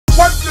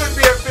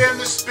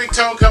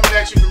Bigtone coming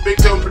at you from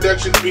Bigtone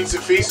Productions Beats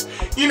and Feast.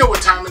 You know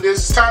what time it is.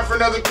 It's time for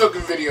another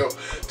cooking video.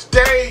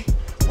 Today,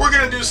 we're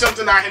going to do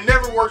something I had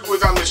never worked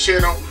with on this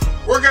channel.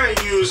 We're going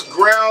to use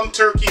ground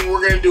turkey and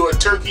we're going to do a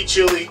turkey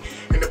chili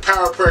in the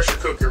power pressure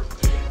cooker.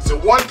 It's a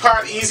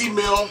one-pot easy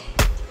meal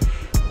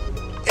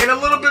and a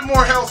little bit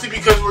more healthy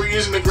because we're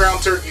using the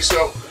ground turkey.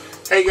 So,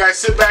 hey guys,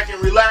 sit back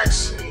and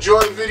relax,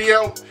 enjoy the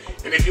video.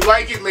 And if you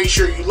like it, make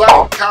sure you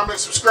like, comment,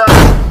 subscribe,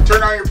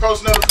 turn on your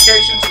post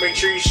notifications, make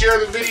sure you share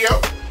the video.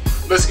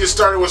 Let's get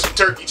started with some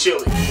turkey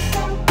chili.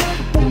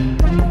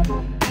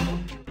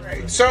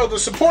 Alright, so the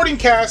supporting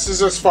cast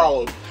is as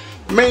follows.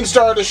 The main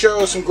star of the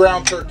show is some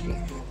ground turkey.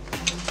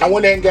 I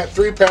went ahead and got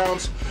 3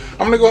 pounds. I'm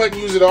going to go ahead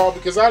and use it all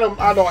because I don't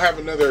have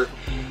another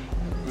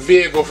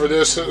vehicle for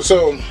this.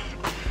 So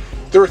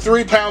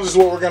 3 pounds is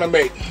what we're going to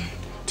make.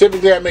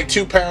 Typically I make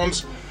 2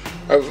 pounds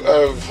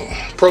of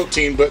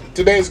protein, but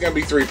today's going to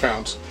be 3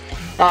 pounds.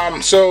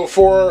 So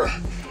for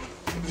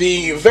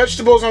the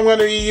vegetables I'm going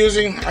to be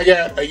using, I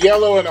got a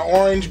yellow and an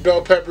orange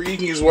bell pepper. You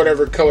can use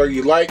whatever color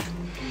you like.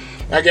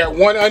 I got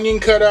 1 onion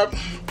cut up,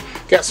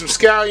 got some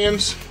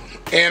scallions,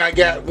 and I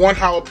got 1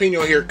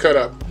 jalapeno here cut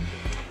up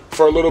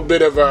for a little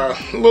bit of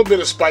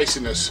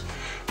spiciness.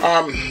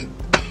 We're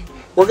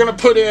going to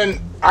put in,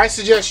 I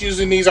suggest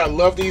using these. I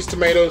love these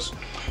tomatoes.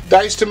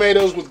 Diced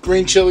tomatoes with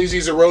green chilies.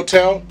 These are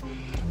Rotel.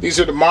 These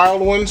are the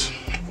mild ones.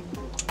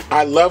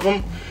 I love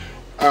them.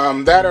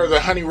 That are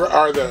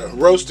the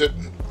roasted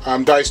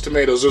diced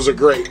tomatoes. Those are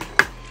great.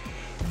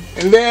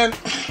 And then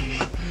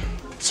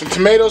some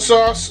tomato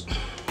sauce.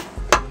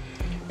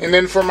 And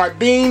then for my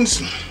beans,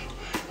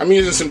 I'm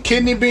using some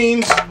kidney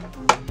beans,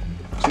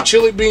 some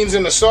chili beans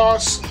in the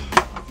sauce,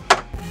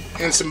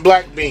 and some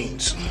black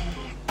beans.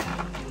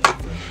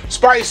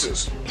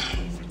 Spices.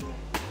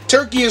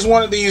 Turkey is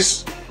one of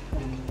these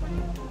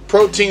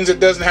proteins that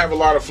doesn't have a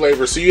lot of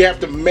flavor, so you have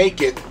to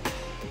make it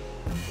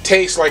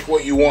taste like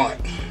what you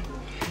want.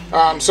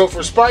 So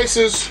for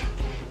spices,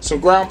 some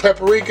ground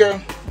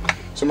paprika,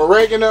 some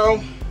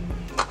oregano,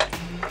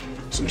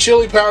 some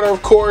chili powder,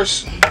 of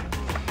course,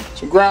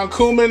 some ground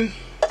cumin,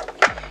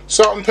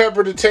 salt and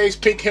pepper to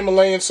taste, pink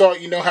Himalayan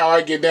salt, you know how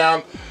I get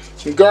down,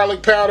 some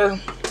garlic powder,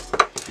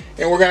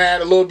 and we're going to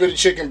add a little bit of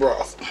chicken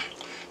broth.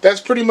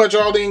 That's pretty much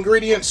all the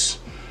ingredients.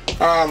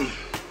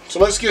 So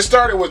let's get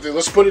started with it.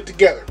 Let's put it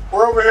together.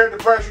 We're over here at the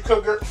pressure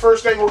cooker.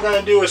 First thing we're going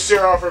to do is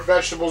sear off our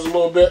vegetables a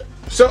little bit.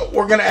 So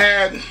we're going to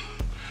add,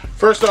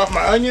 first off,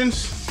 my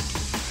onions.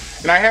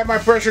 And I have my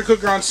pressure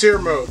cooker on sear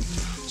mode.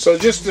 So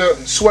just to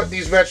sweat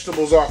these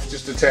vegetables off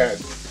just a tad.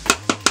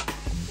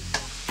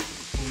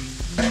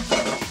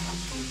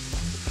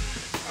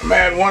 I'm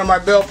adding 1 of my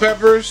bell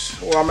peppers.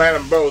 Well, I'm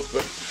adding both,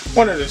 but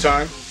 1 at a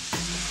time.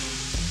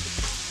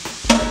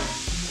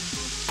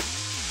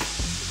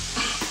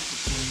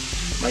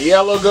 My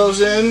yellow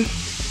goes in.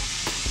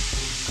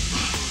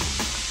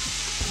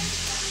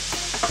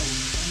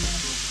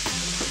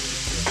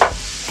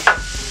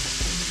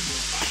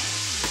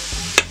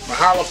 My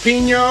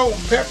jalapeno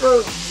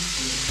pepper.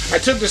 I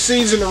took the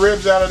seeds and the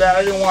ribs out of that.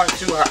 I didn't want it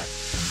too hot.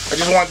 I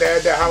just wanted to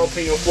add that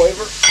jalapeno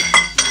flavor.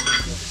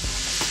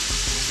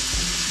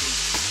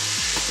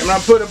 And I'm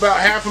going to put about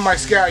half of my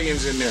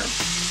scallions in there.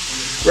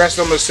 The rest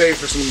I'm going to save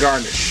for some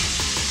garnish.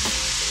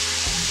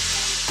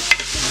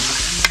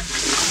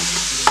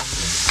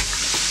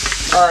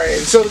 Alright,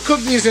 and so to cook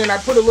these in, I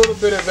put a little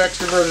bit of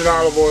extra virgin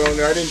olive oil in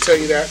there. I didn't tell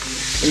you that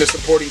in the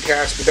supporting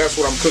cast, but that's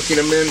what I'm cooking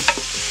them in.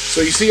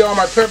 So you see all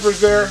my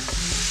peppers there.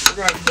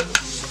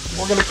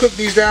 We're gonna cook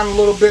these down a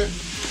little bit.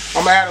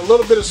 I'm gonna add a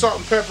little bit of salt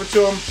and pepper to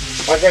them.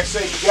 Like I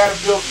say, you gotta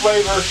build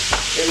flavor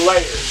in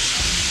layers.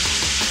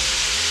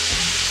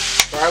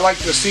 So I like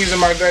to season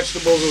my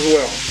vegetables as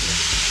well.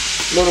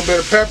 A little bit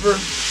of pepper.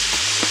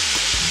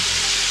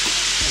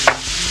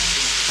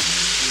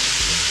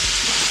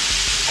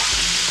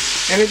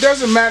 And it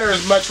doesn't matter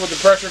as much with the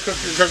pressure cooker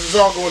because it's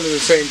all going to the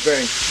same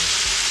thing.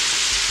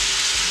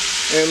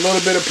 And a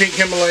little bit of pink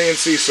Himalayan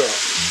sea salt.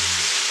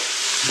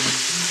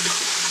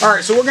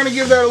 Alright, so we're going to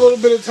give that a little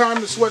bit of time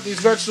to sweat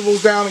these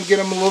vegetables down and get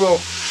them a little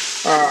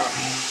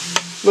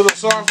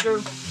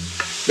softer.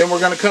 Then we're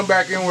going to come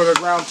back in with our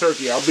ground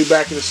turkey. I'll be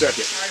back in a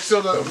second. Alright,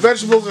 so the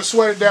vegetables are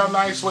sweated down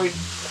nicely.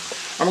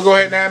 I'm going to go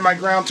ahead and add my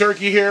ground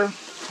turkey here.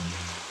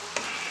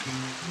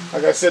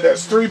 Like I said,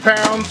 that's 3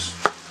 pounds.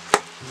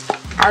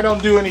 I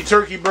don't do any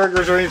turkey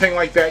burgers or anything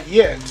like that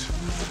yet.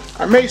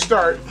 I may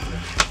start,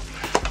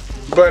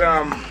 but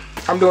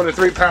I'm doing the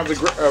 3 pounds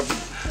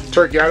of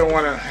turkey. I don't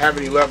want to have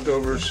any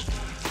leftovers.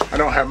 I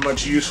don't have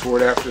much use for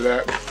it after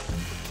that.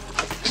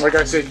 Like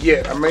I said,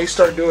 yet. I may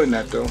start doing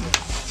that though.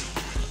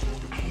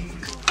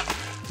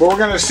 But we're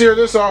going to sear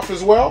this off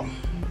as well.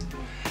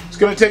 It's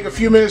going to take a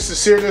few minutes to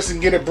sear this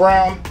and get it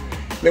brown.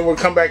 Then we'll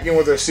come back in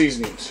with our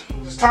seasonings.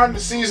 It's time to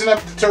season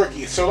up the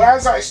turkey. So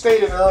as I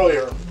stated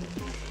earlier,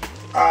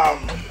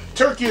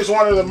 turkey is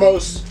one of the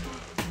most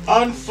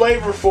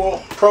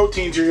unflavorful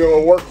proteins you're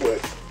going to work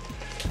with.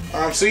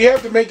 So you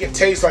have to make it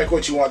taste like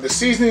what you want. The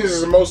seasoning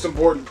is the most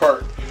important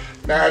part.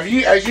 Now,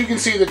 as you can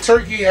see, the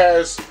turkey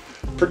has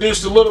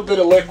produced a little bit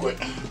of liquid.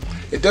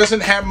 it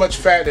doesn't have much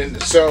fat in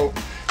it. So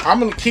I'm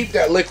going to keep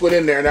that liquid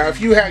in there. Now, if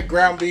you had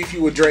ground beef,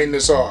 you would drain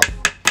this off.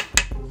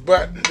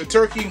 But the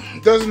turkey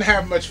doesn't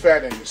have much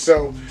fat in it.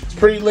 So it's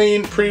pretty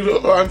lean, pretty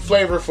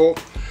unflavorful.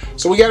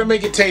 So we got to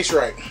make it taste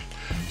right.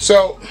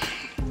 So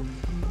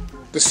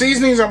the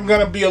seasonings I'm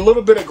going to be a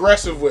little bit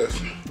aggressive with.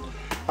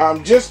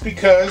 Just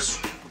because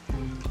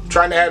I'm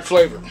trying to add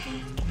flavor.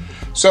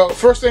 So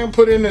first thing I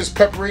put in is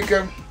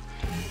paprika.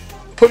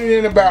 Put it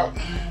in about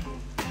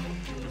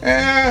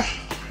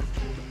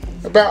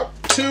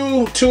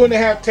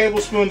 2.5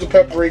 tablespoons of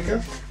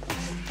paprika.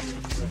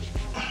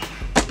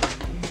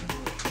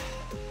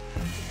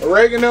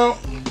 Oregano,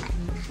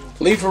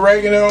 leaf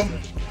oregano,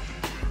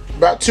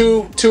 about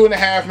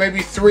 2.5,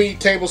 maybe 3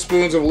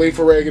 tablespoons of leaf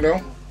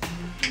oregano.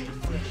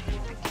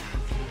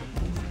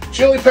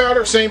 Chili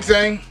powder, same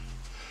thing,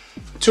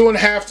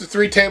 2.5 to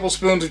 3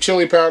 tablespoons of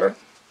chili powder.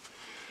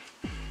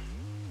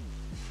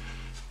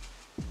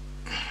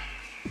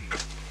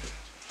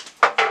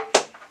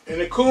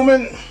 And the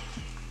cumin,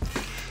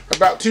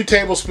 about 2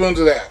 tablespoons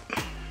of that.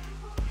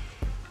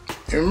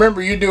 And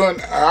remember,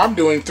 I'm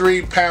doing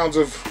 3 pounds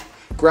of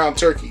ground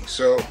turkey,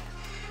 so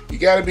you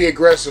got to be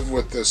aggressive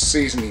with this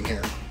seasoning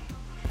here.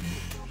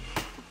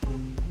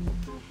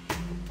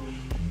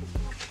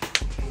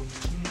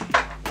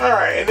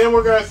 Alright, and then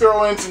we're going to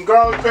throw in some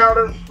garlic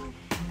powder.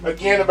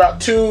 Again, about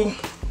 2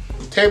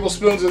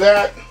 tablespoons of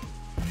that.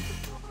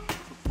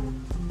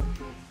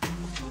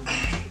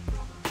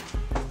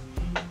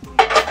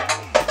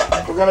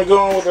 We're going to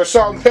go in with our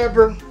salt and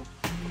pepper.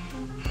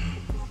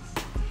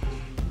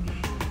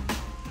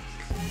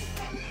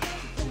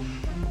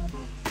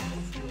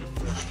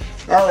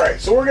 Alright,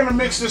 so we're going to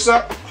mix this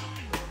up.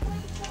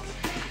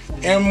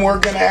 And we're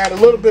going to add a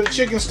little bit of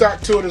chicken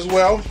stock to it as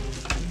well.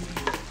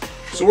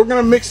 So we're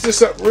going to mix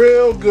this up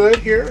real good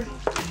here.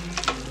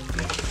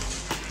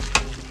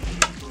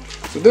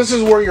 So this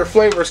is where your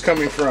flavor is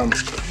coming from.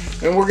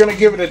 And we're going to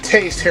give it a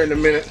taste here in a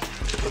minute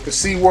to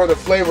see where the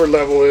flavor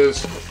level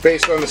is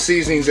based on the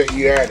seasonings that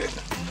you added.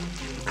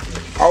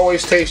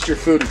 Always taste your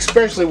food,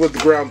 especially with the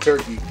ground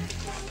turkey.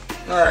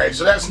 Alright,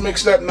 so that's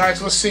mixed up nice.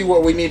 Let's see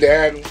what we need to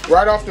add.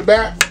 Right off the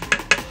bat,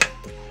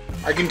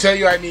 I can tell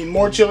you I need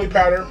more chili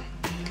powder.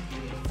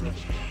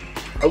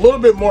 A little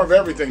bit more of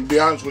everything, to be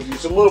honest with you.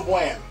 It's a little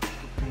bland.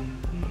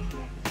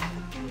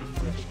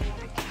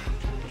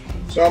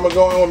 So I'm going to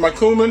go in with my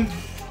cumin.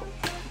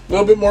 A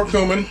little bit more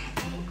cumin.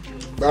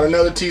 About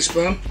another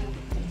teaspoon.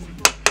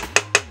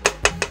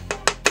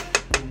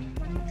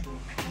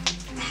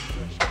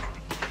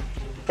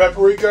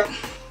 Paprika.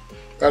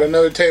 About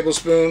another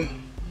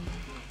tablespoon.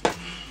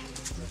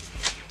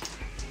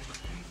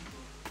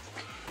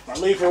 My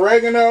leaf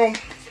oregano.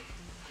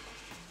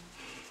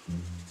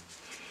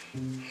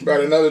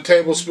 About another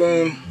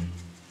tablespoon.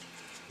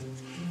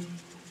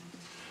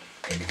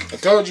 I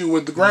told you,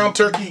 with the ground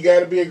turkey, you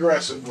got to be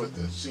aggressive with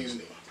the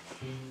seasoning.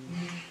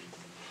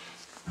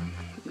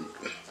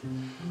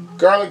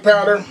 Garlic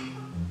powder,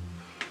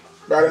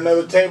 about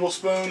another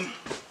tablespoon.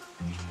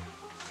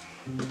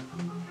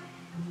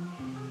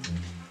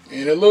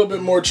 And a little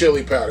bit more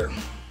chili powder.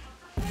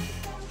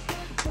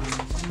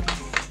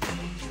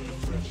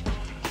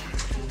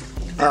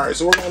 Alright,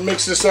 so we're going to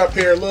mix this up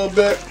here a little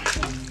bit.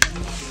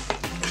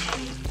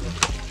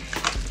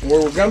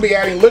 We're going to be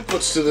adding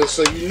liquids to this,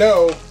 so you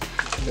know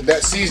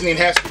that seasoning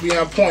has to be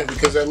on point,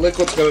 because that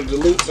liquid's going to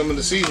dilute some of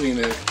the seasoning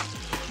in it.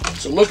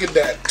 So look at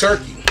that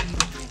turkey.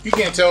 You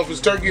can't tell if it's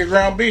turkey or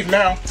ground beef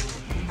now,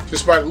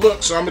 just by the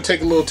look. So I'm going to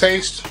take a little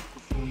taste.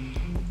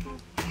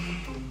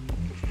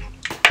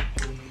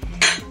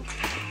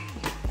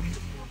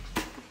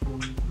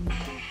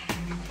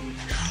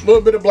 A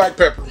little bit of black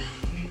pepper.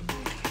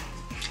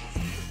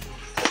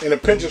 And a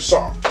pinch of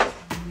salt.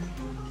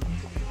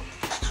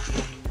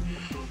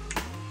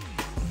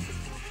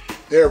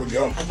 There we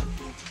go.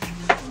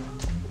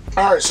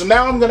 Alright, so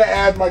now I'm going to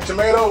add my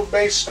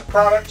tomato-based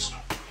products.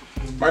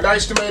 My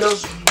diced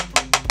tomatoes.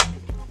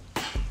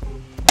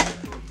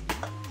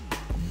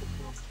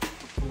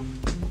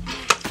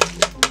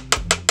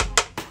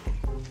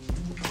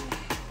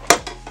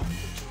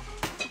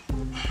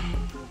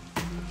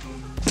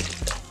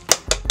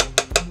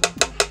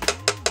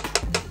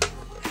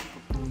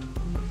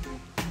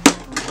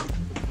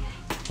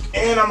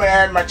 And I'm going to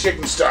add my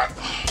chicken stock.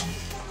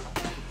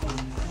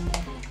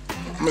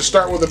 I'm going to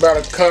start with about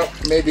a cup,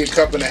 maybe a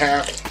cup and a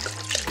half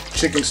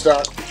chicken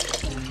stock.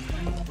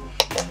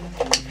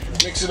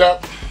 Mix it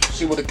up,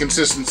 see what the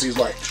consistency is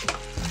like.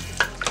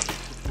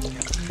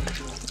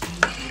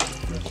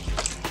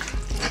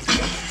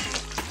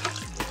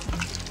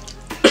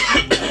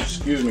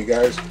 Excuse me,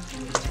 guys.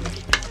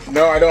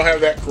 No, I don't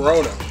have that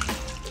Corona.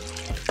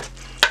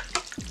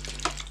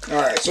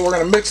 Alright, so we're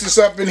going to mix this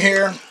up in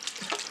here.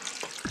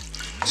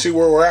 See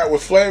where we're at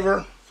with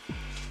flavor.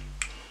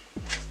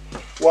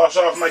 Wash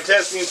off my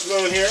testing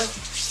spoon here.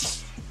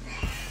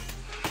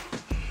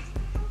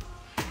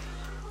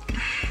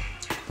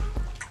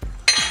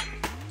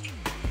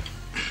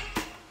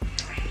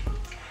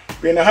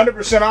 Being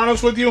 100%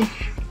 honest with you,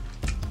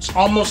 it's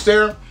almost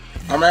there.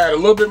 I'm going to add a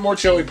little bit more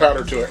chili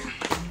powder to it.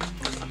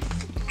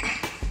 A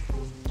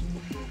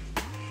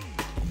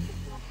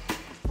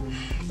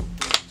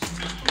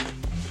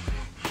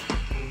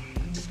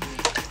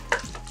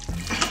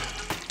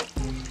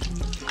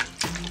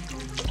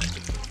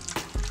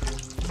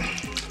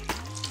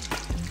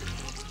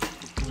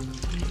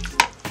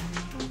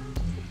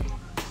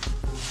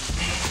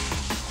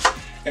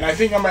And I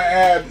think I'm going to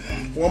add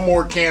 1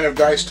 more can of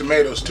diced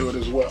tomatoes to it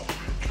as well.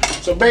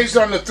 So based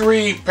on the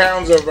 3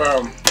 pounds of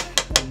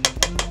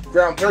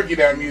ground turkey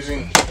that I'm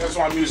using, that's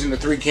why I'm using the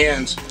 3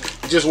 cans.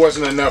 It just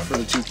wasn't enough for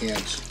the 2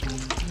 cans.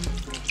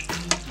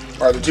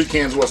 Or the 2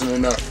 cans wasn't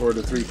enough for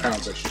the 3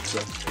 pounds, I should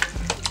say.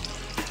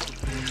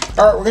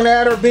 Alright, we're going to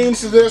add our beans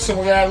to this, and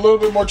we're going to add a little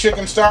bit more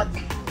chicken stock.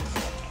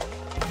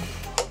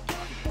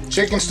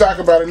 Chicken stock,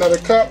 about another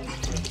cup.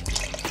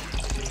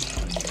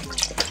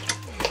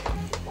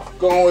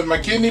 Going with my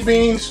kidney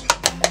beans.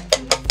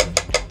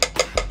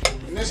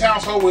 In this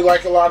household, we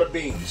like a lot of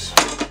beans.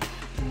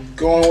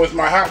 Going with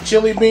my hot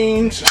chili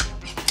beans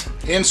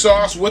in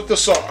sauce with the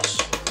sauce.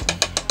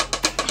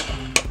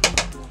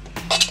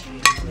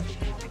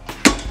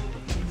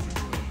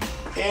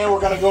 And we're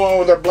going to go in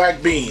with our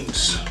black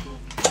beans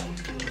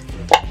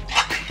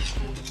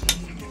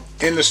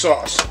in the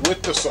sauce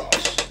with the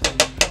sauce.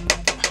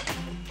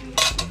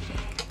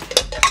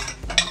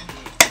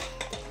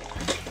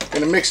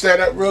 Going to mix that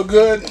up real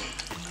good.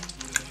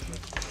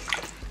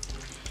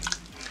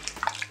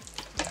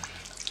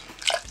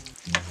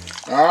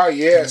 Ah,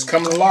 yes,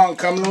 coming along,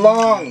 coming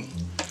along.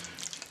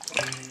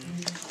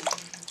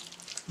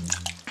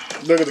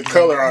 Look at the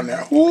color on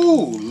that.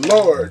 Ooh,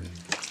 Lord.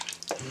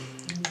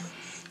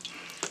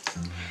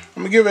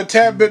 I'm going to give it a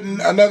tad bit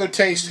another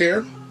taste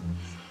here.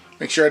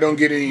 Make sure I don't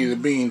get any of the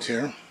beans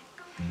here.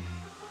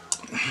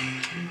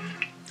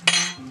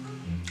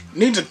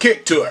 Needs a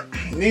kick to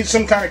it. Needs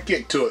some kind of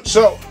kick to it.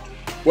 So,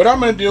 what I'm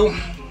going to do,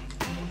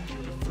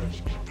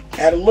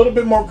 add a little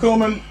bit more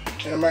cumin,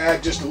 and I'm going to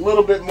add just a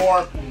little bit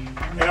more,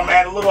 and I'm going to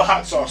add a little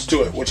hot sauce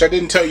to it, which I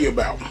didn't tell you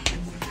about.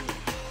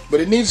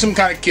 But it needs some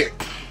kind of kick.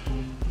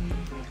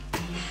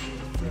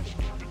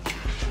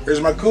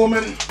 Here's my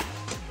cumin.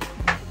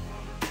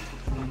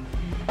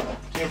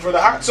 And for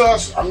the hot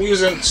sauce, I'm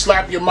using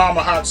Slap Your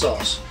Mama hot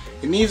sauce.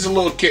 It needs a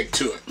little kick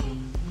to it.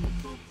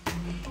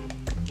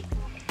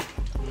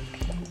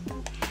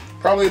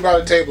 Probably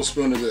about a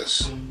tablespoon of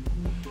this.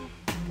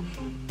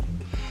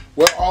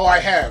 Well, all I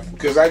have,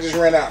 because I just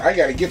ran out. I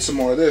got to get some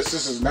more of this.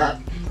 This is not,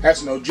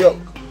 that's no joke.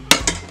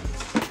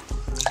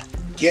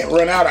 Can't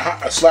run out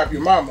of Slap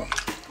Your Mama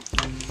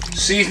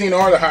seasoning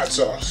or the hot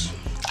sauce.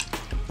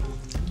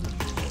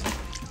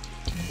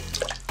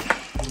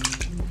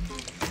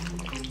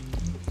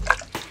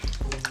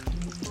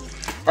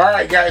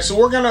 Alright guys, so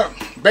we're gonna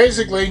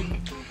basically,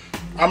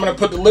 I'm gonna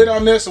put the lid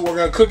on this and we're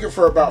gonna cook it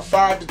for about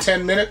 5 to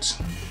 10 minutes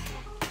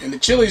and the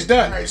chili's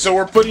done. Alright, so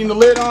we're putting the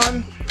lid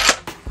on,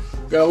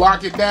 gonna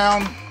lock it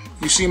down.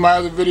 You see my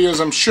other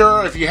videos, I'm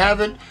sure. If you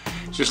haven't,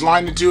 just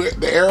line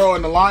the arrow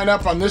and the line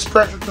up on this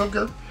pressure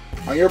cooker.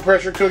 On your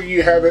pressure cooker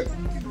you have it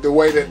the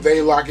way that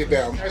they lock it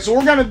down. Alright, so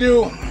we're gonna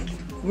do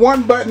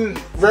one button,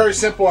 very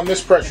simple on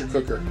this pressure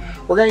cooker.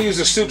 We're gonna use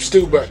the soup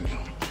stew button.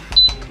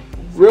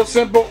 Real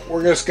simple.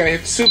 We're just going to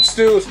hit soup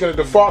stew. It's going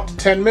to default to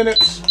 10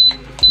 minutes.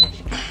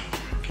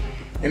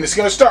 And it's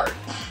going to start.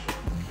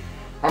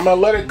 I'm going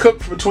to let it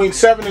cook for between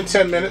 7 and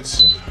 10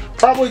 minutes.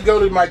 Probably go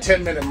to my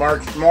 10-minute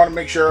mark. I want to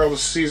make sure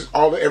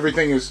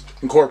everything is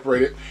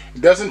incorporated.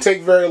 It doesn't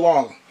take very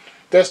long.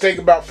 It does take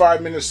about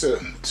 5 minutes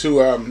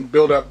to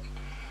build up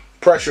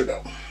pressure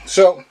though.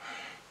 So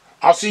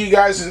I'll see you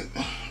guys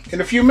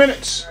in a few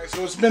minutes. Right,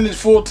 so it's been the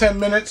full 10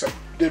 minutes. I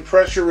did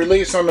pressure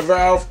release on the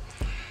valve.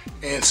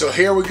 And so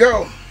here we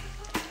go.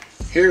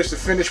 Here's the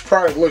finished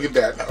product. Look at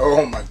that.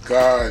 Oh my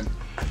God.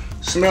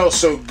 Smells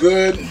so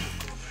good.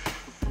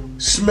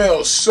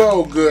 Smells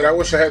so good. I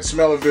wish I had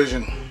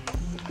smell-o-vision.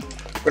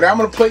 But I'm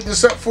going to plate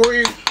this up for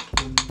you.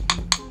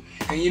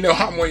 And you know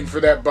I'm waiting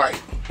for that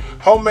bite.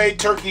 Homemade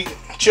turkey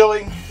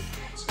chili.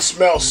 It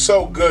smells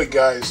so good,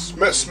 guys.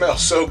 It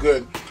smells so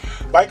good.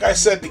 Like I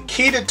said, the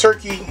key to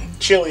turkey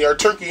chili or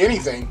turkey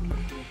anything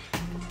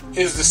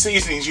is the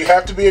seasonings. You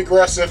have to be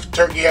aggressive.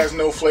 Turkey has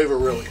no flavor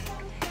really.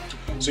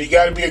 So you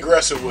got to be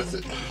aggressive with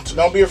it. So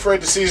don't be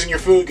afraid to season your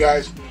food,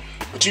 guys.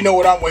 But you know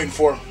what I'm waiting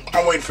for.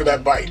 I'm waiting for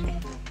that bite.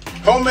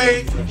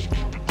 Homemade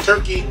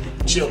turkey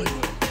chili.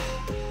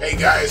 Hey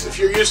guys, if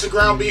you're used to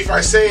ground beef,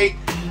 I say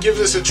give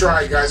this a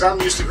try, guys. I'm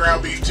used to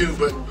ground beef too,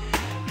 but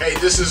hey,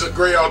 this is a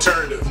great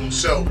alternative.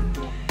 So,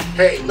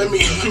 hey, let me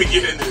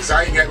get into this.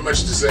 I ain't got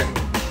much to say.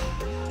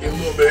 Get a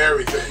little bit of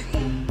everything.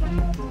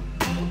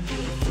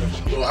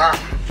 A little hot.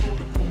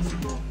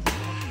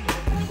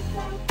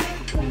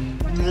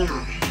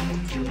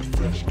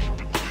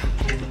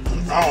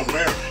 Oh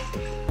man,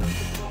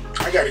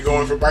 I gotta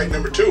go in for bite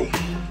number 2.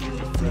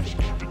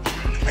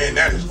 Man,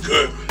 that is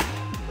good.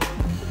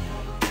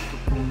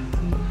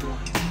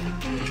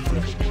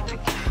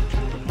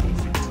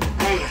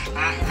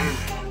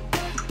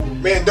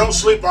 Man, don't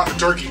sleep on the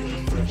turkey.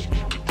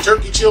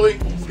 Turkey chili,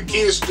 the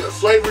key is to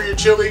flavor your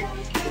chili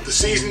with the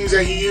seasonings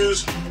that you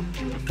use.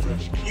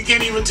 You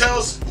can't even tell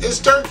it's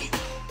turkey.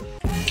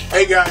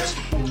 Hey guys,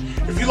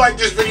 if you like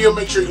this video,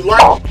 make sure you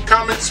like,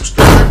 comment,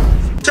 subscribe.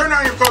 Turn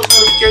on your post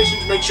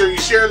notifications, make sure you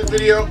share the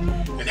video.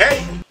 And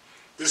hey,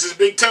 this is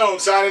Bigtone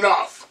signing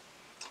off.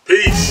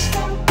 Peace.